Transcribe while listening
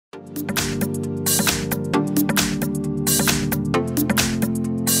Here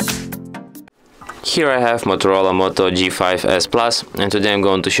I have Motorola Moto G5S Plus, and today I'm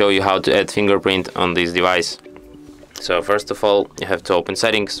going to show you how to add fingerprint on this device. So first of all, you have to open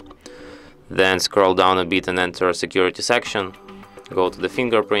settings, then scroll down a bit and enter security section, go to the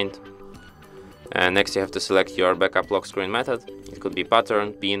fingerprint, and next you have to select your backup lock screen method. It could be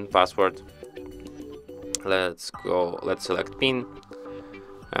pattern, PIN, password. Let's select PIN.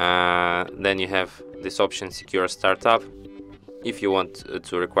 Then you have this option secure startup. If you want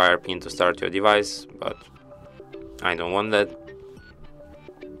to require PIN to start your device, but I don't want that.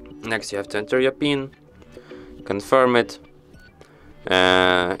 Next you have to enter your PIN, confirm it.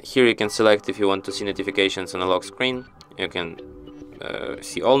 Here you can select if you want to see notifications on a lock screen. You can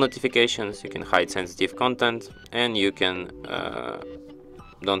see all notifications, you can hide sensitive content, and you can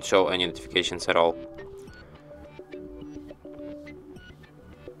don't show any notifications at all.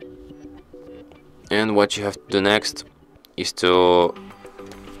 And what you have to do next is to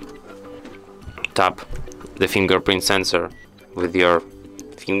tap the fingerprint sensor with your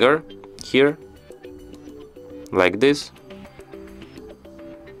finger here, like this.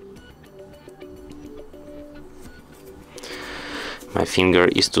 My finger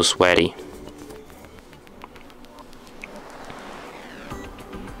is too sweaty.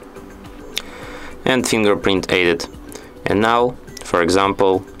 And fingerprint aided. And now, for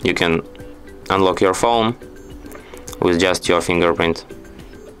example, you can unlock your phone with just your fingerprint,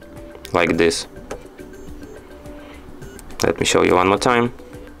 like this. Let me show you one more time.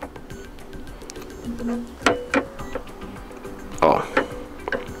 Oh.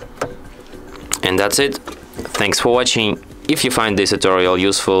 And that's it. Thanks for watching. If you find this tutorial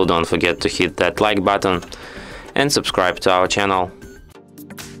useful, don't forget to hit that like button and subscribe to our channel.